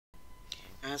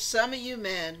Now, some of you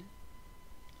men,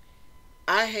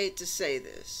 I hate to say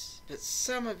this, but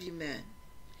some of you men,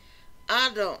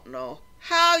 I don't know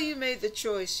how you made the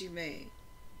choice you made.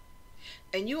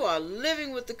 And you are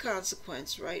living with the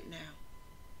consequence right now.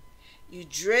 You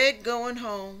dread going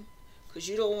home because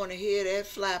you don't want to hear that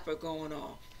flapper going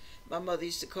off. My mother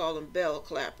used to call them bell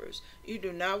clappers. You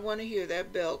do not want to hear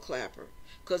that bell clapper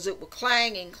because it will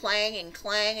clang and clang and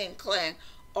clang and clang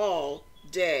all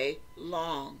day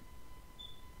long.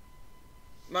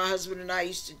 My husband and I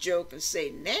used to joke and say,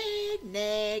 nag,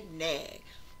 nag, nag.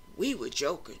 We were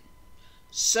joking.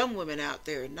 Some women out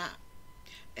there are not.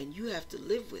 And you have to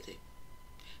live with it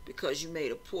because you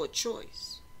made a poor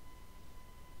choice.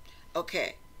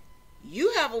 Okay,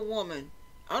 you have a woman,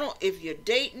 if you're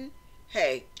dating,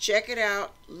 hey, check it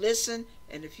out, listen,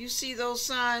 and if you see those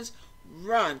signs,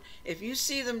 run. If you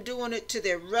see them doing it to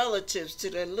their relatives, to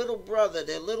their little brother,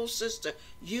 their little sister,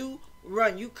 you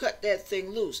run. You cut that thing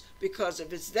loose. Because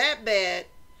if it's that bad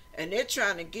and they're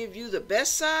trying to give you the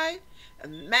best side,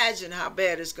 imagine how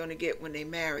bad it's going to get when they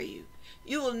marry you.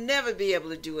 You will never be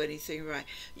able to do anything right.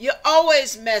 You're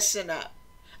always messing up.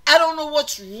 I don't know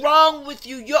what's wrong with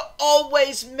you. You're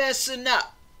always messing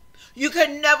up. You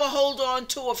can never hold on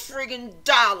to a friggin'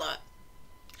 dollar.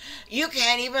 You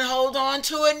can't even hold on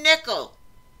to a nickel.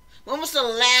 When was the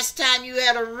last time you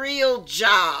had a real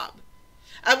job?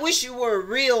 I wish you were a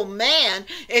real man.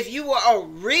 If you were a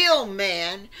real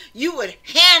man, you would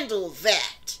handle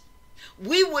that.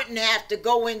 We wouldn't have to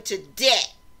go into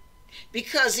debt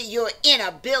because of your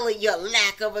inability, your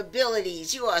lack of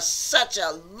abilities. You are such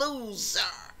a loser.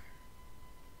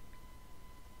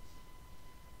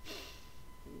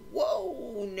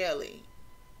 Whoa, Nelly.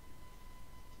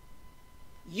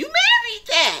 You married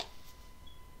that.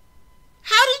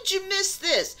 How did you miss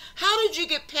this? How did you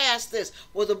get past this?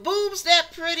 Were the boobs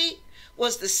that pretty?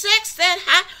 Was the sex that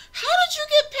hot? How did you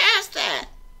get past that?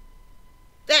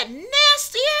 That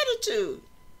nasty attitude.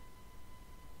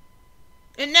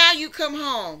 And now you come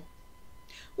home.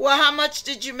 Well, how much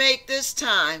did you make this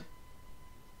time?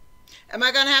 Am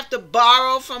I going to have to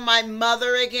borrow from my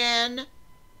mother again?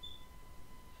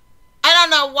 I don't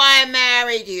know why I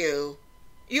married you.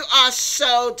 You are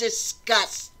so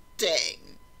disgusting.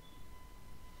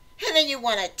 And then you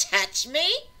want to touch me?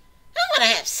 I want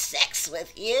to have sex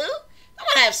with you. I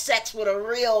want to have sex with a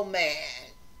real man.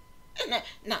 And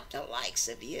not the likes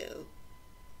of you.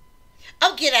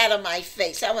 Oh, get out of my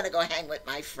face. I want to go hang with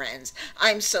my friends.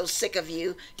 I'm so sick of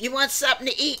you. You want something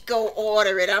to eat? Go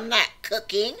order it. I'm not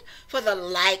cooking for the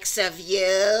likes of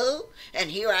you. And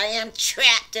here I am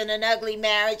trapped in an ugly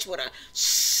marriage with a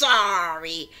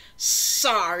sorry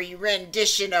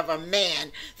rendition of a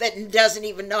man that doesn't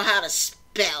even know how to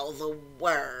spell the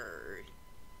word.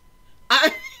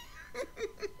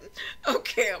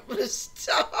 Okay, I'm going to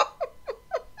stop.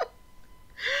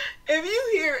 If you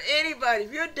hear anybody,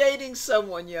 if you're dating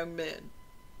someone, young men,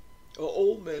 or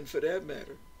old men for that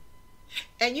matter,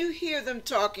 and you hear them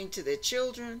talking to their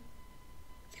children,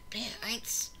 their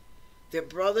parents, their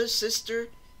brother, sister,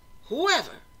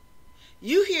 whoever,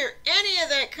 you hear any of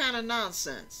that kind of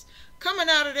nonsense coming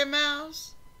out of their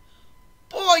mouths,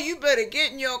 boy, you better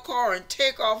get in your car and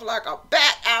take off like a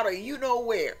bat out of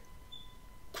you-know-where.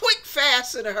 Quick,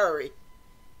 fast, in a hurry.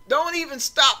 Don't even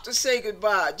stop to say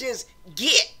goodbye. Just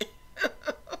get.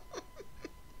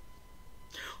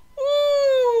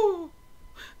 Ooh,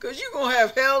 because you're going to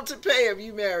have hell to pay if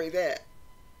you marry that.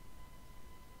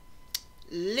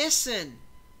 Listen.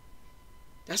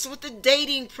 That's what the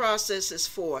dating process is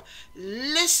for.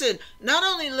 Listen. Not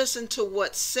only listen to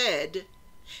what's said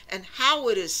and how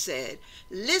it is said.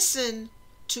 Listen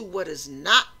to what is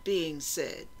not being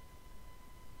said.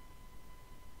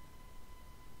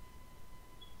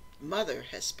 Mother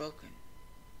has spoken.